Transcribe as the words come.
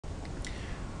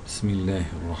بسم الله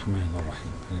الرحمن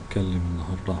الرحيم. هنتكلم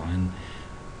النهاردة عن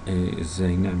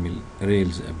ازاي نعمل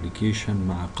ريلز ابلكيشن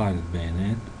مع قاعدة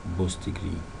بيانات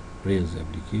بوستجري. ريلز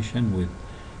ابلكيشن with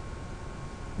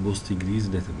Postgres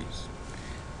database.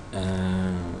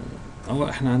 هو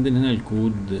احنا عندنا هنا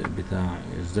الكود بتاع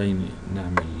ازاي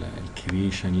نعمل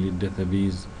الكرييشن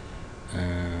للداتابيز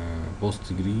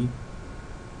بوستجري.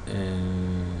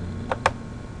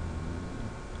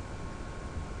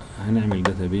 هنعمل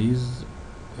database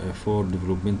for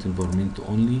development environment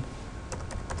only،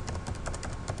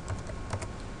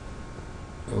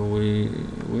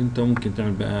 وانت ممكن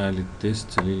تعمل بقى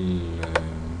للتست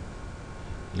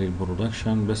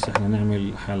للبرودكشن، بس احنا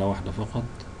نعمل حالة واحدة فقط.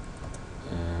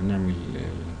 نعمل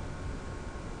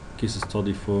case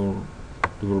study for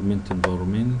development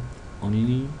environment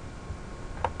only.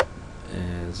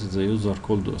 This is the user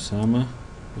called Osama,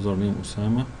 username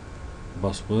Osama,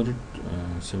 password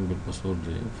simple password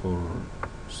for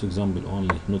example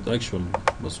only, not actual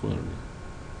password.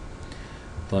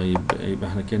 طيب يبقى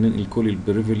احنا كان ننقل كل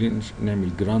البريفيليج،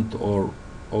 نعمل grant or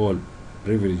all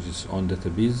privileges on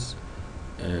database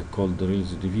called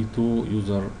rails dv to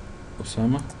user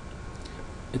Osama.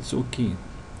 It's okay.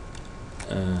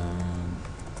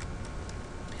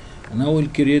 Now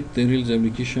we'll create the Rails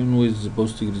application with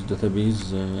Postgres database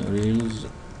Rails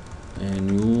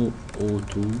new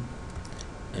O2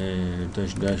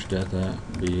 dash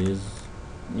database.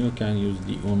 You can use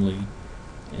the only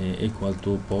equal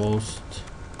to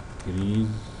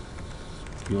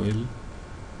postgresql.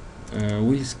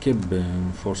 We skip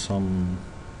for some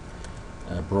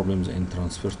problems in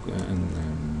transfer and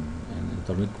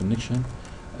internet connection.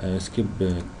 Skip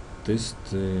test,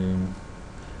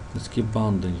 skip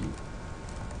bundle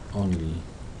only.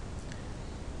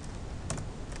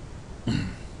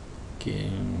 Okay.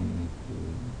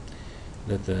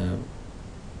 Data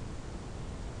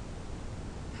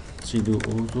sudo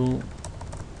auto,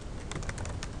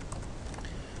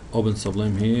 open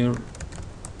Sublime here,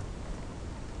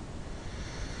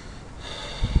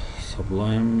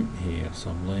 Sublime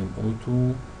auto.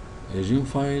 Gem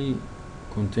file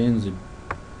contains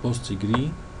Postgre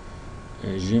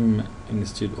gem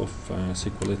instead of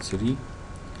SQLite 3.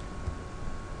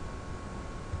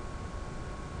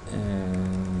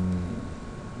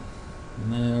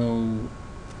 Now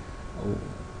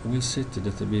we set the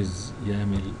database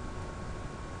YAML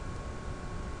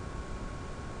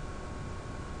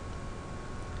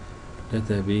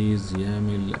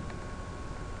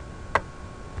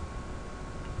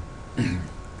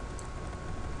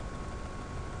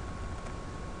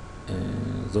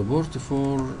the port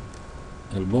for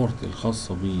البورت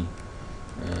الخاصة ب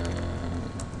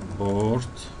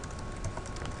بورت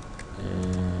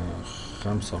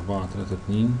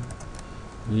 5432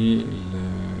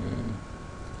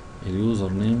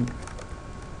 واليوزر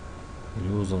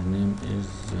نيم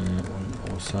is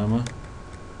أسامة،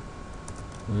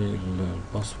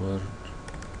 والباسورد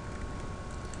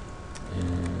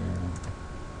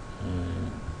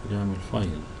يعمل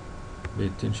فايل. pay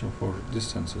attention for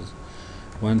distances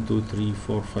 1 2 3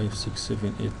 4 5 6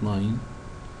 7 8 9.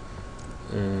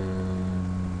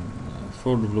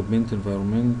 For development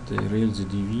environment Rails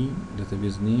dv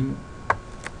database name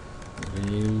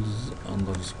Rails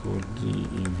underscore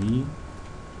dev.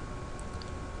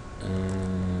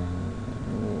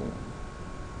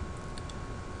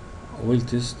 We'll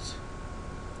test,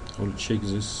 we'll check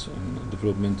this in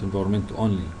development environment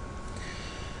only.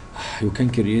 You can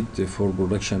create for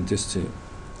production test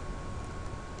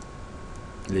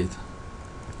later.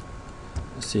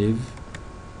 Save.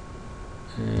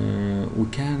 We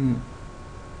can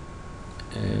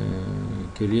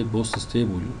create post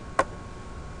stable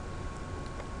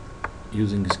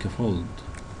using scaffold.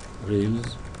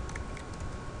 Rails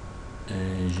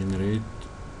generate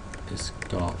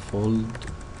scaffold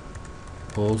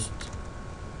post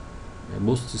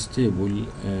stable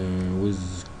with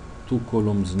 2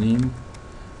 columns name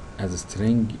as a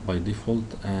string by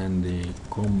default and a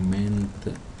comment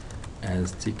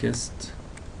as text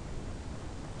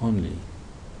only.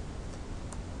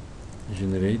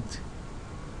 Generate.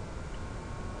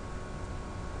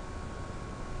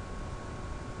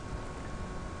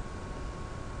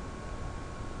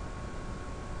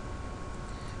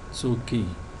 It's okay.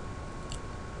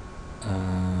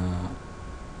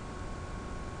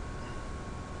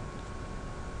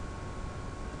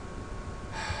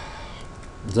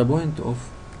 The point of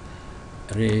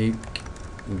rake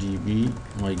db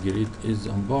migrate is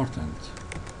important.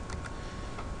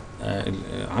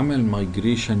 عمل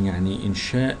migration يعني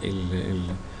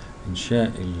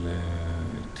إنشاء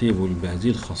التيبل بهذه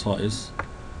الخصائص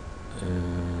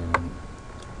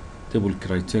table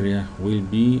criteria will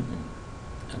be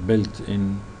built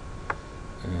in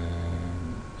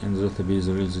the database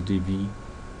Rails DB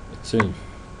itself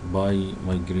by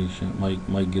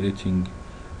migrating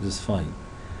this file.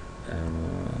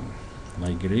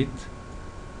 Migrate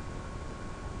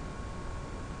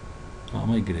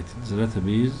the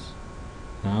database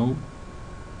now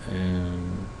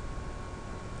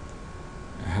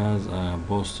has a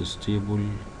posts table,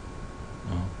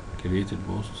 created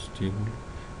posts table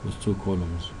with 2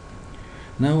 columns.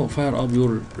 Now fire up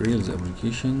your Rails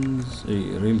applications,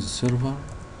 Rails server,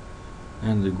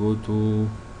 and go to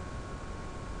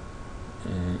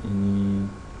any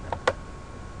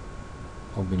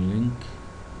open link,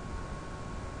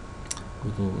 go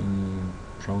to any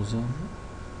browser,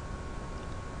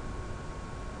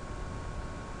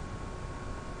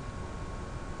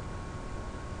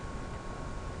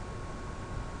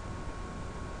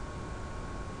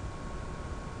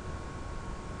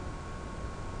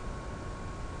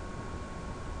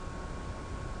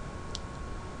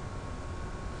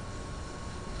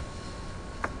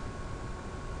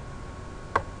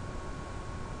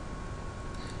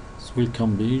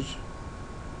 welcome page.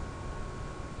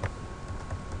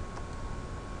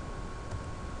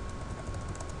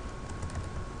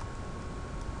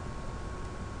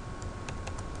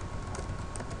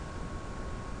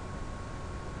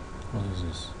 What is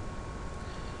this?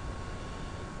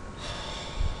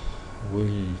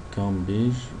 Welcome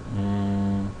page.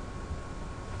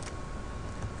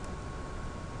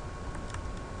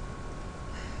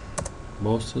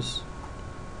 Bosses.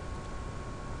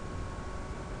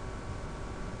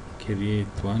 Create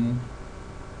one.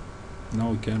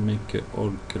 Now we can make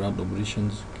all CRUD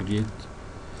operations. Create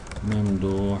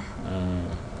ممدوح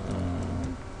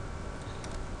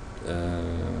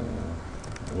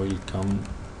welcome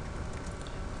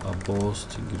a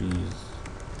Postgres.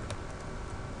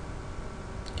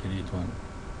 Create one.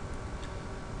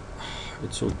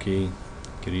 It's okay.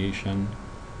 Creation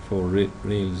for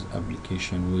Rails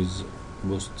application with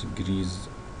Postgres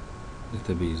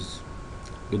database.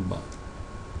 Goodbye.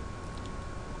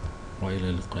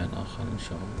 وإلى لقاء آخر إن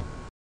شاء الله.